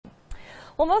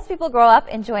Well, most people grow up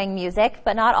enjoying music,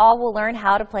 but not all will learn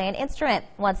how to play an instrument.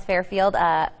 One Fairfield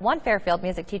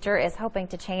music teacher is hoping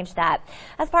to change that.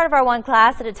 As part of our One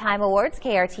Class at a Time Awards,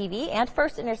 KRTV and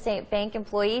First Interstate Bank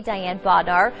employee Diane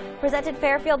Bodnar presented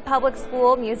Fairfield Public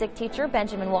School music teacher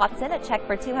Benjamin Watson a check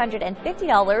for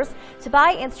 $250 to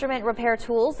buy instrument repair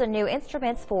tools and new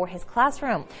instruments for his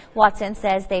classroom. Watson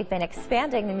says they've been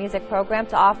expanding the music program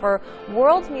to offer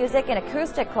world music and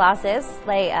acoustic classes.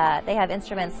 They have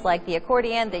instruments like the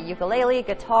accordion, the ukulele,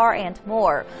 guitar, and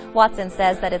more. Watson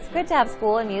says that it's good to have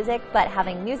school and music, but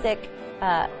having music,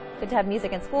 good to have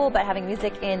music in school, but having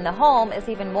music in the home is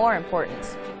even more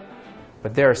important.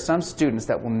 But there are some students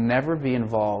that will never be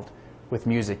involved with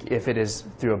music if it is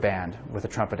through a band with a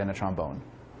trumpet and a trombone,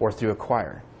 or through a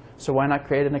choir. So why not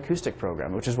create an acoustic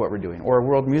program, which is what we're doing, or a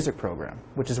world music program,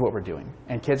 which is what we're doing.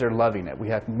 And kids are loving it. We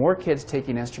have more kids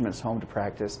taking instruments home to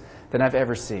practice than I've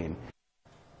ever seen.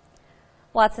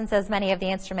 Watson says many of the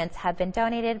instruments have been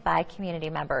donated by community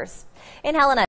members. In Helena,